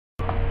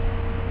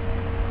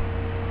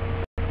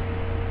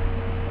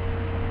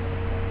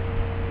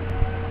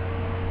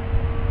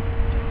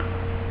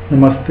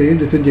Namaste,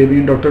 this is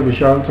JV Dr.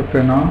 Vishal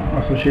Saxena,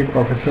 Associate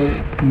Professor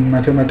in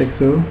Mathematics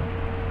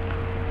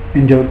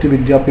in Jayoti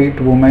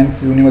Vidyapeeth,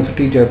 Women's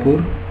University,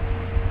 Jaipur.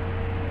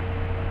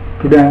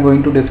 Today I am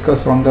going to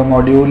discuss on the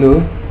module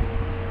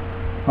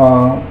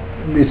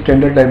the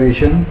standard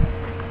deviation,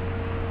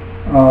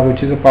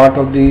 which is a part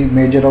of the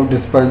measure of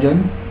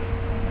dispersion,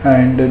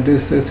 and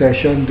this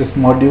session, this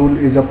module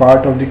is a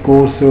part of the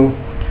course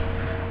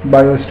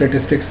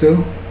Biostatistics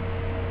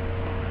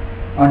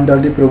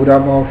under the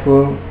program of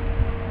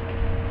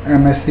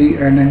MSc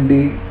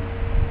NND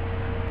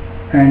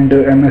and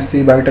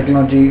MSc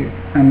Biotechnology,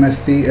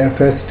 MSc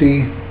FST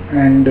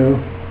and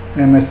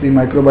MSc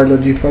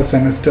Microbiology first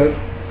semester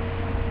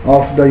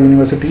of the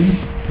university.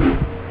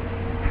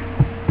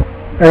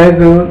 As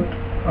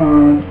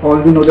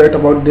all we know that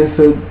about this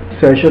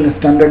session,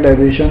 standard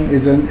deviation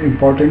is an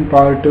important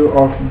part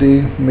of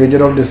the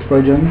measure of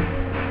dispersion,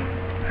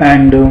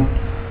 and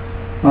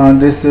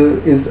this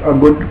is a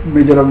good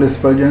measure of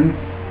dispersion.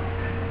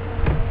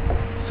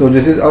 So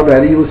this is a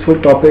very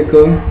useful topic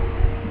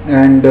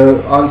and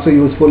also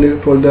useful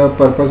for the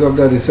purpose of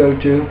the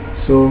research.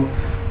 So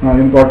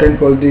important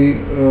for the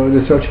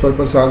research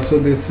purpose also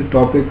this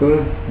topic,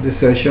 this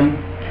session,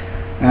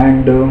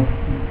 and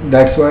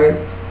that's why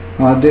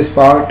this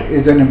part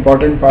is an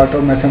important part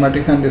of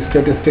mathematics and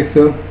statistics,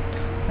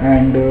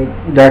 and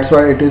that's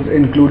why it is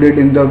included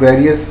in the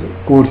various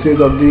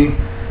courses of the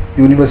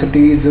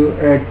universities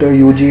at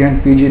UG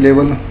and PG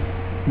level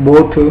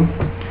both.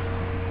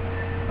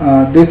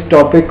 This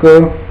topic,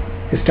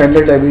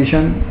 standard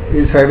deviation,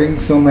 is having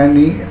so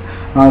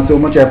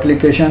much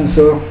applications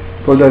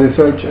for the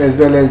research as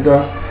well as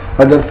the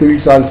other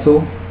fields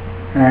also,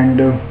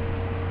 and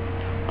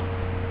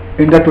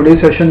in the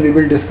today's session we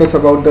will discuss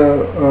about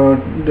the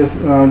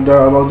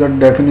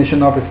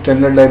definition of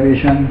standard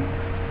deviation,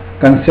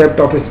 concept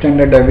of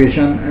standard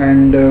deviation,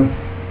 and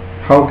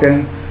how it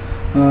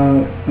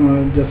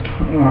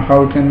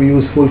can be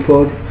useful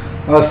for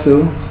us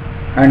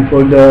and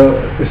for the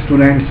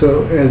students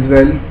as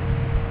well,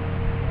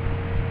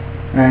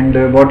 and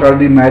what are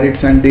the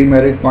merits and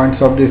demerit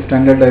points of the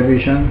standard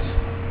deviations.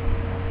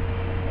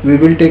 We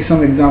will take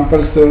some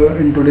examples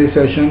in today's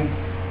session.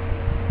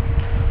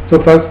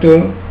 So first,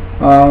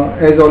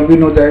 as all we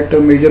know that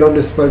measure of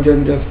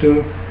dispersion, just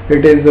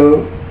it is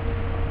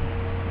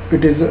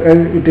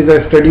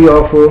a study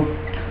of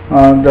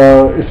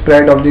the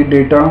spread of the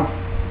data,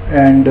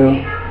 and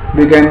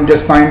we can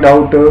just find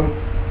out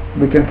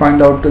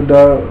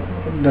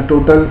the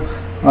total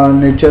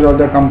nature or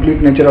the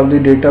complete nature of the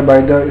data by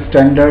the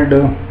standard,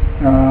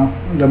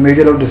 the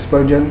measure of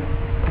dispersion.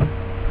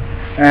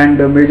 And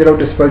the measure of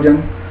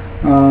dispersion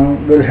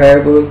will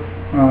have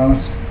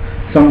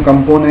some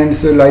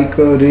components like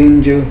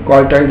range,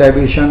 quartile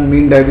deviation,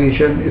 mean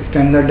deviation,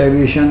 standard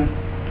deviation,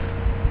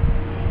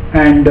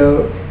 and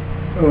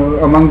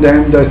among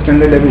them the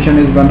standard deviation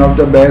is one of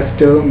the best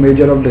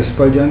measure of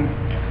dispersion,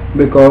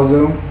 because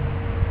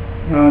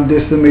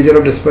this measure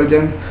of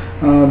dispersion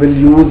will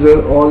use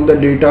all the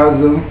data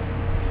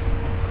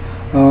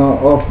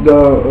of the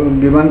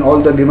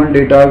given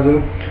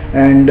data,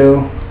 and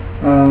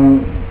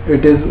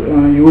it is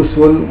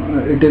useful,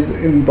 it is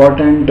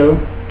important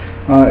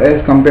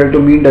as compared to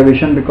mean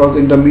deviation, because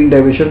in the mean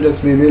deviation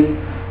just we will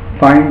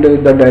find the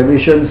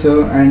deviations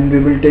and we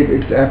will take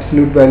its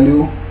absolute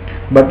value,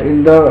 but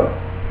in the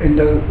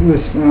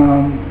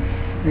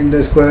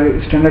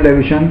square standard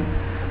deviation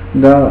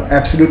the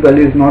absolute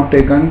value is not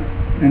taken,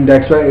 and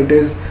that's why it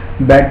is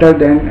better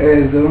than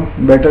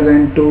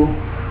to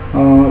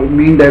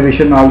mean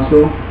deviation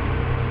also.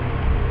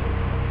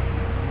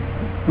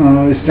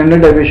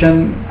 Standard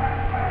deviation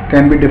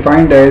can be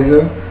defined as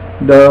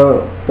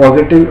the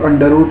positive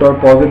under root or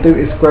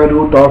positive square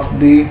root of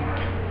the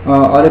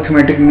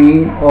arithmetic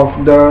mean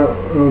of the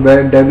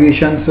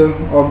deviations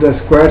of the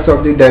squares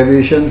of the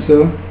deviations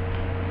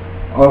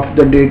of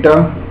the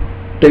data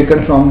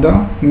taken from the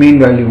mean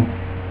value.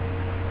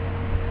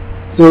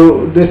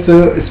 So this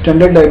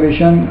standard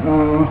deviation,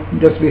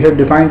 just we have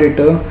defined it,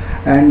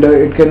 and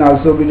it can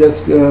also be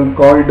just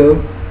called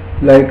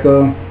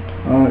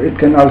it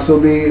can also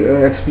be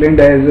explained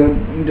as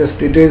just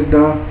it is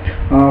the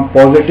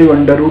positive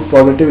under root,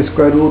 positive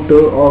square root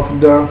of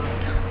the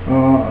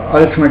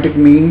arithmetic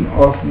mean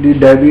of the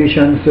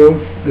deviations,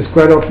 the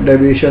square of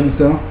deviations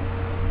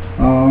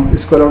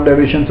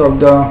of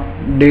the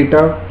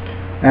data,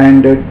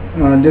 and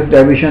this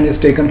deviation is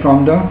taken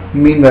from the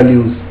mean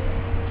values.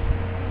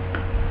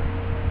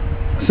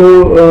 So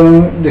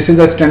this is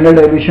a standard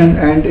deviation,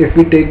 and if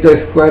we take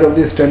the square of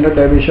the standard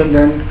deviation,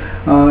 then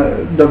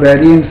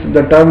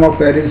the term of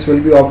variance will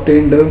be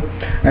obtained,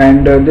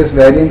 and this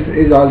variance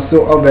is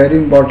also a very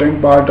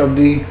important part of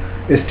the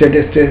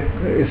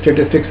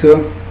statistics,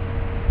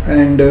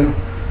 and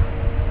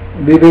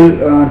we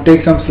will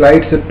take some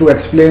slides to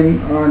explain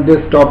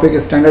this topic,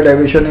 standard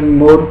deviation, in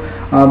more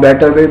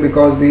better way,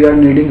 because we are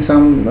needing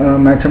some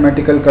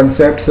mathematical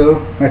concepts,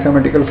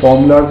 mathematical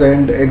formulas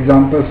and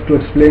examples to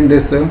explain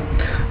this.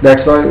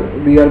 That's why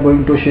we are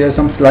going to share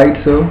some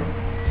slides.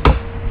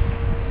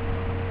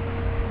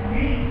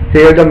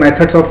 Here the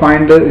methods of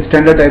find the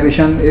standard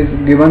deviation is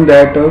given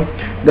that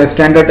the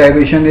standard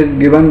deviation is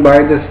given by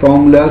this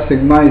formula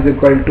sigma is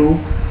equal to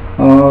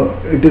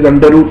it is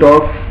under root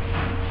of,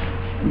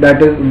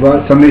 that is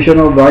summation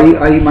of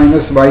yi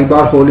minus y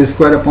bar whole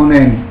square upon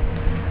n.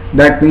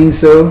 That means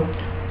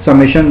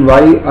summation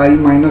yi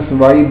minus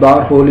y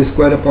bar whole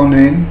square upon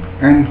n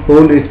and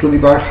whole raised to the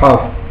power half.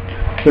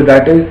 So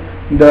that is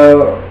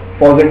the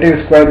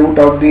positive square root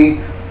of the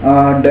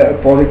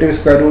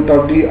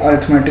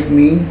arithmetic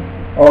mean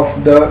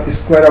of the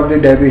square of the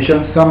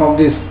deviation, sum of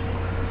this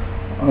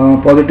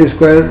positive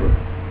square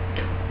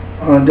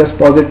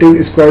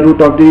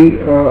root of the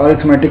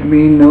arithmetic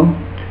mean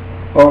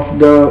of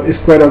the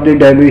square of the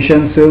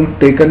deviations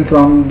taken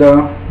from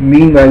the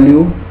mean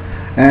value,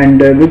 and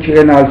which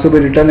can also be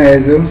written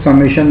as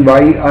summation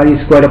yi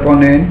square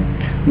upon n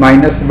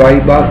minus y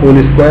bar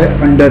whole square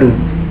under root.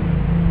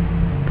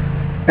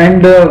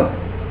 And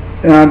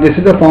this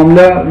is the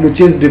formula which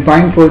is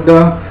defined for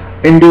the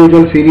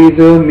individual series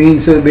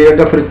means where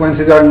the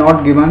frequencies are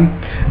not given,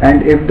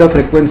 and if the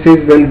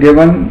frequencies were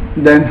given,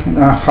 then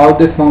how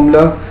this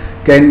formula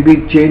can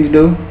be changed.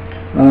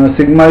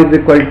 Sigma is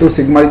equal to,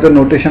 sigma is the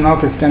notation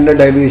of standard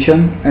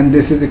deviation, and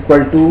this is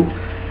equal to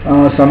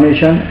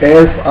summation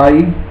fi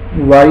yi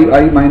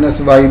minus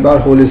y bar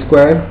whole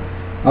square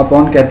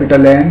upon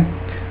capital N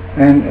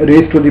and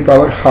raised to the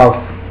power half.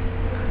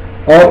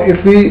 Or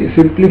if we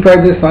simplify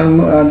this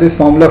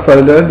formula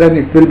further, then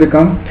it will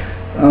become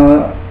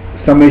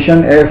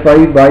summation fi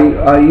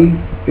yi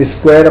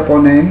square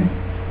upon n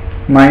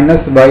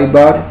minus y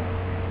bar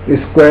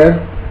square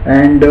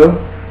and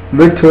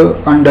with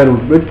under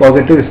root, with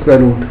positive square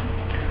root.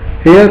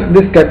 Here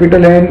this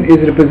capital N is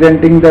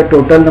representing the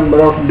total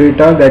number of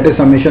data, that is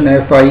summation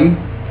fi,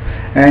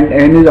 and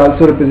n is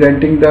also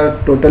representing the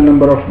total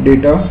number of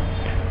data.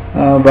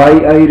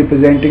 Yi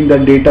representing the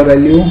data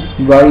value,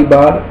 y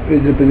bar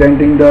is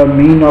representing the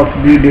mean of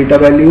the data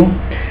value,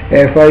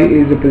 fi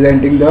is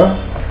representing the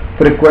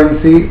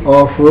frequency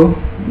of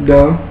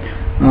the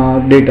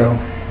data.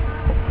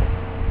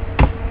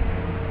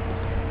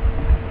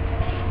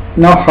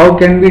 Now how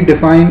can we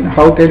just find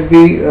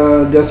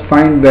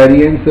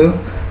variance,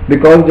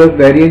 because the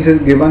variance is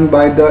given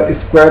by the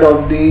square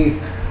of the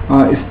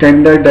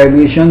standard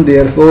deviation.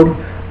 Therefore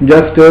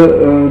just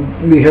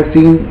we have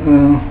seen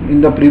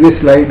in the previous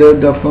slide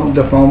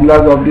the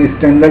formulas of the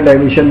standard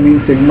deviation mean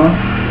sigma,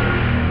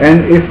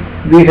 and if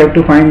we have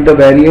to find the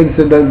variance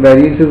is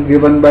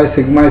given by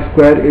sigma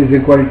square is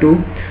equal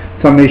to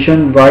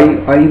summation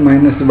yi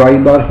minus y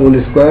bar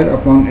whole square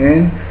upon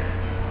n,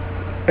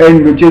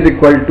 and which is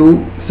equal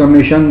to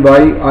summation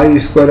yi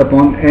square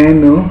upon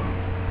n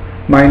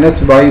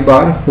minus y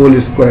bar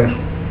whole square.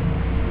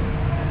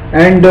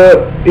 And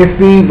if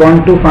we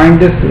want to find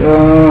this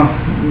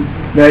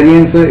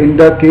variance in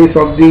the case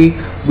of the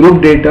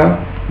group data,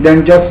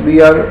 then just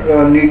we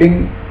are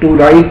needing to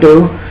write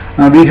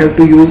we have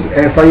to use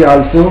fi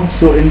also.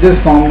 So in this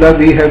formula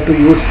we have to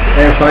use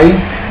fi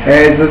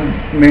as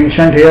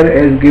mentioned here,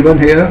 as given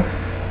here.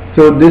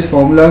 So this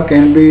formula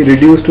can be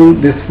reduced to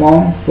this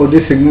form for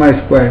the sigma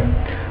square,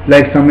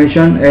 like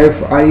summation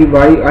fi yi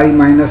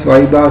minus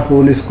y bar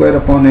whole square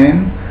upon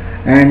n,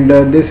 and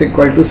this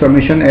equal to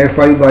summation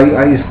fi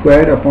yi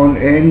square upon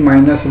n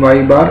minus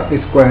y bar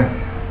square.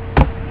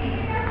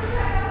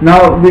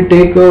 Now we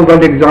take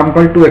one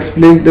example to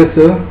explain this.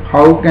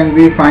 How can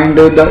we find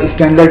the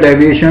standard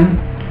deviation?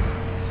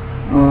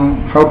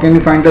 How can we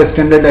find the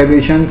standard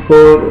deviation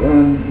for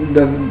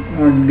the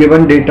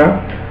given data?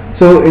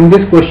 So in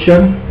this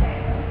question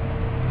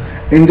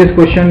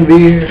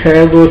we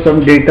have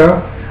some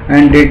data,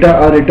 and data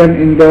are written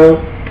in the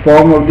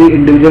form of the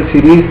individual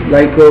series,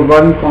 like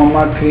 1,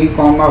 3,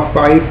 5,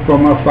 5,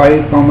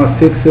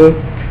 6,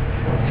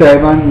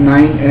 7,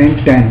 9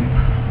 and 10.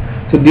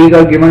 So these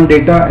are given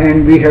data,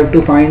 and we have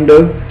to find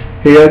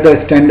here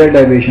the standard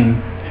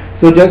deviation.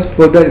 So just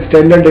for the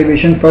standard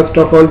deviation, first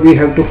of all we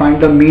have to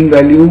find the mean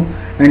value,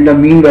 and the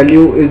mean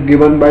value is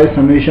given by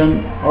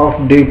summation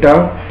of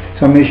data,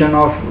 summation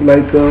of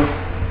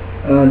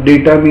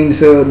data means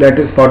that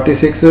is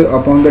 46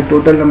 upon the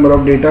total number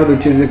of data,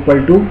 which is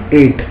equal to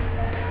 8.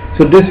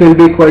 So this will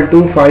be equal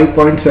to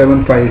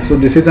 5.75. So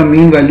this is the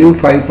mean value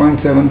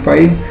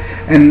 5.75,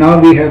 and now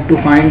we have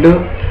to find the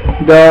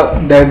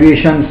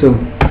deviations.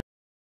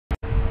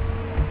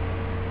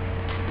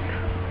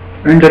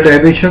 And the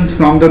deviations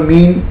from the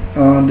mean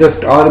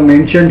just are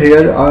mentioned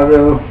here,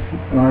 are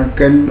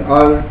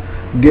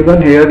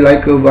given here,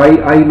 like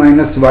yi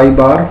minus y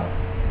bar.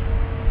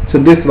 So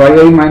this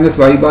yi minus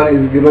y bar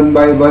is given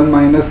by 1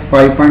 minus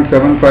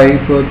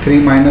 5.75, 3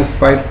 minus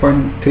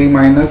 5.3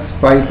 minus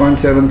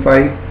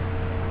 5.75,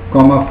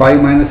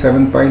 5 minus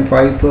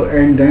 7.5,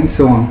 and then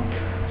so on.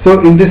 So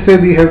in this way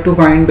we have to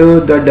find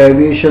the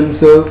deviations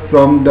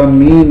from the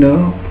mean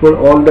for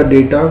all the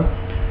data,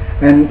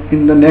 and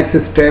in the next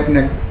step,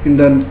 in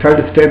the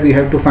third step, we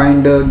have to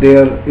find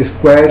their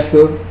squares.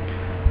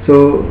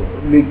 So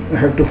we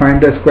have to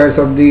find the squares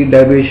of the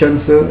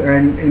deviations,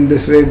 and in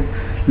this way,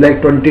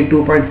 like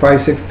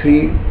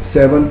 22.563,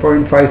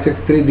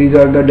 7.563, these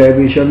are the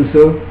deviations,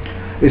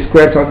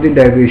 squares of the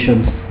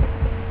deviations.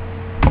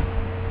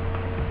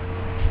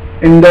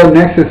 In the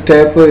next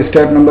step,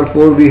 step number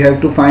 4, we have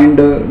to find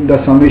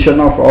the summation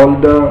of all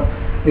the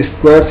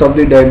squares of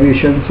the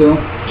deviations.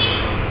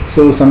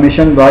 So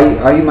summation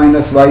yi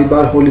minus y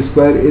bar whole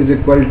square is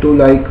equal to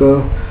like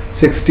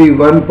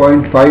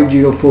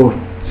 61.504.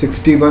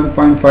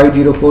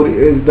 61.504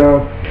 is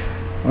the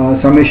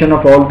summation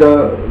of all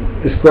the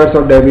squares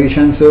of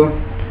deviations.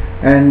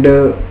 And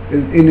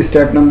in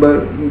step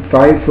number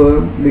 5,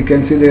 we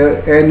can see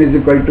there n is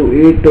equal to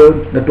 8.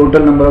 The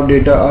total number of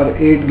data are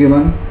 8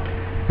 given,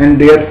 and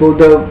therefore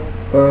the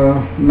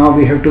now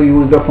we have to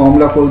use the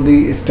formula for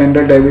the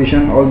standard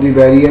deviation or the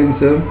variance.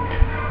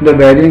 The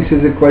variance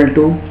is equal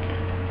to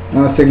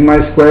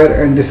sigma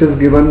square, and this is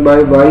given by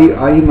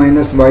yi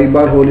minus y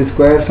bar whole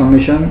square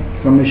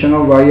summation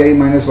of yi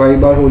minus y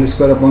bar whole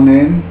square upon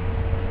n,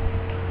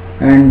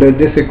 and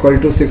this equal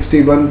to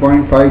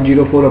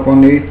 61.504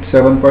 upon 8,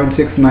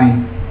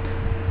 7.69,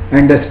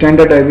 and the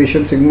standard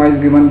deviation sigma is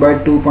given by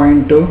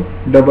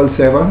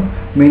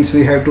 2.77, means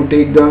we have to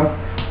take the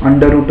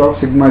under root of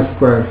sigma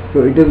square.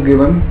 So it is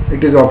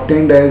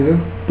obtained as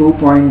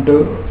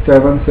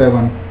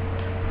 2.77,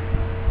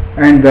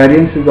 and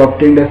variance is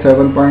obtained as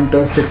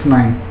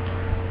 7.69.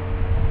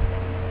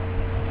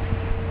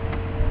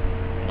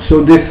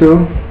 So this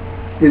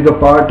is a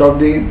part of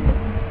the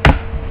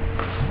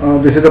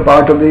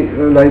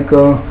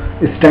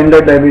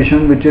standard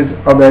deviation, which is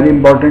a very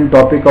important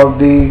topic of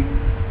the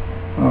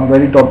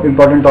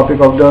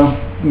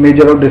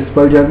measure of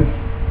dispersion.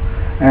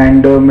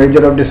 And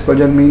measure of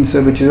dispersion means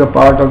which is a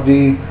part of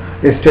the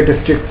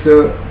statistics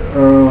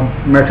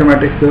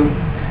mathematics,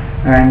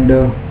 and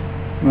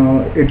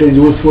it is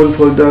useful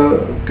for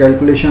the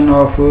calculation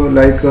of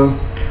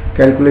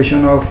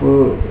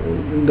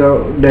the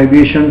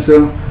deviations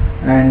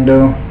and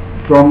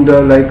from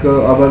the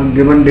our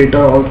given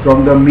data or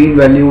from the mean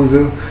values,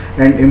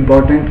 and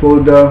important for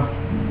the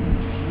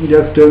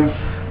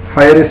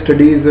higher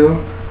studies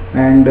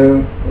and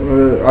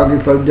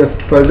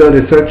just further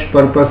research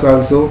purpose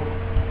also.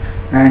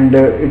 And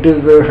it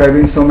is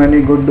having so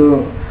many good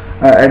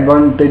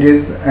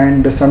advantages,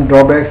 and some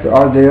drawbacks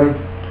are there,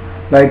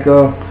 like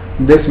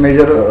this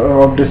measure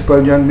of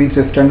dispersion means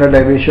standard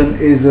deviation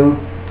is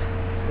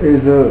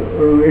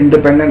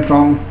independent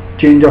from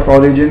change of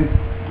origin.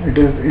 It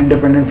is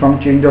independent from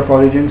change of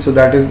origin, so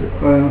that is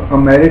a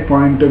merit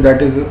point,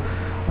 that is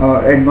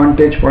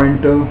advantage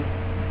point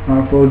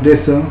for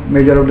this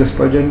measure of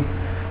dispersion.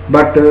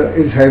 But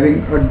is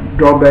having a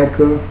drawback,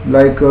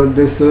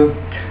 this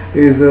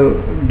is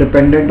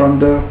dependent on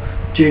the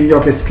change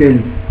of scale.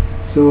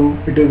 So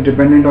it is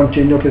dependent on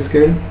change of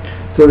scale,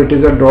 so it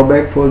is a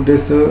drawback for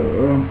this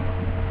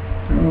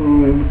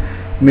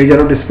measure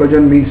of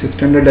dispersion means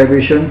standard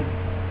deviation.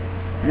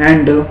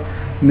 And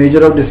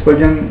measure of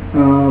dispersion,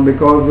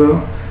 because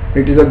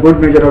it is a good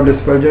measure of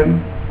dispersion,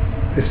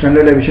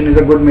 standard deviation is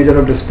a good measure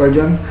of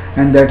dispersion,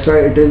 and that's why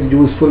it is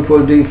useful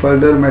for the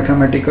further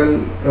mathematical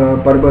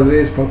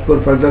purposes,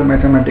 for further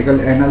mathematical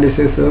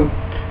analysis.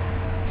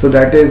 So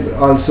that is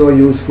also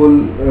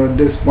useful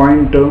this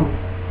point.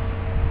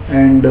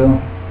 And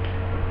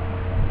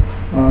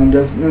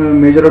just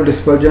measure of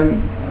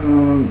dispersion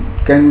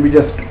can be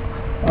just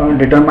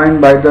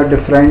determined by the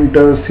different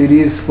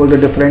series, for the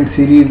different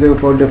series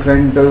for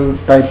different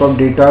type of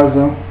data.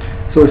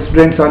 So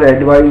students are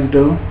advised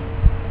to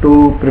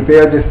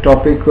prepare this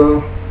topic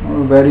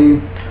very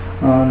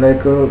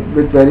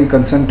with very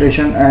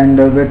concentration and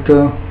with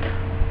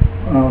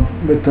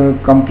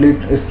complete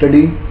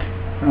study,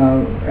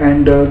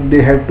 and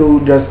they have to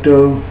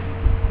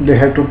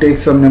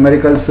take some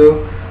numericals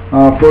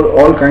for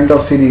all kind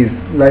of series,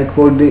 like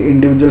for the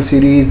individual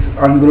series,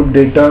 ungrouped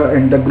data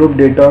and the group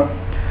data.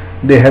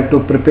 They have to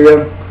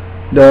prepare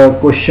the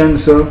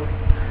questions,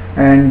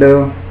 and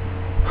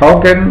how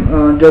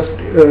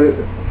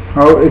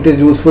it is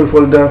useful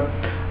for the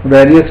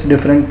various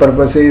different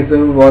purposes,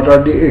 what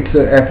are its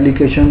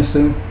applications.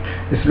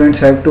 Students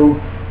have to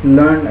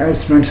learn, and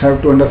students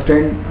have to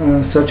understand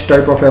such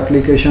type of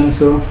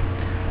applications.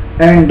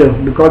 And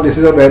because this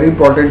is a very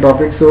important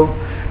topic, so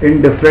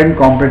in different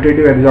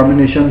competitive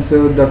examinations,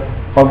 the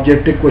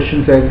objective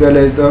questions as well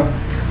as the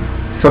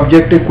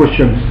subjective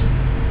questions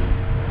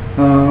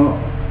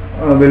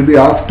will be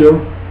asked.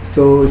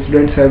 So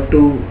students have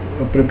to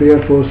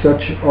prepare for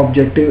such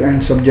objective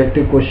and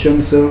subjective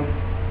questions,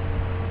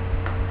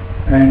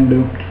 and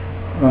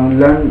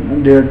learn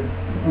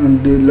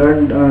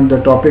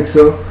the topics,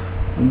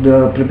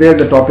 prepare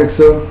the topics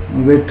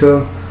with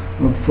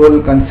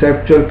full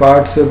conceptual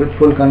parts, with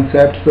full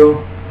concepts.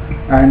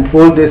 And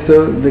for this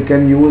they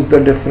can use the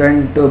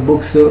different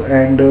books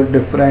and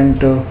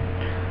different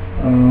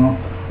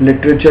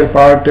literature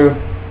part.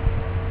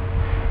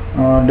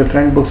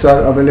 Different books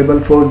are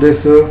available for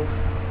this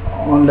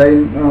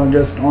online,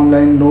 just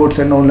online notes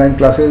and online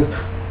classes,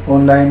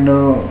 online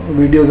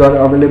videos are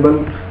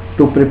available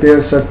to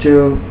prepare such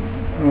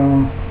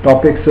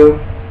topics.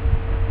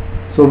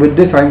 So with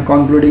this I am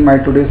concluding my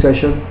today's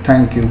session.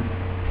 Thank you.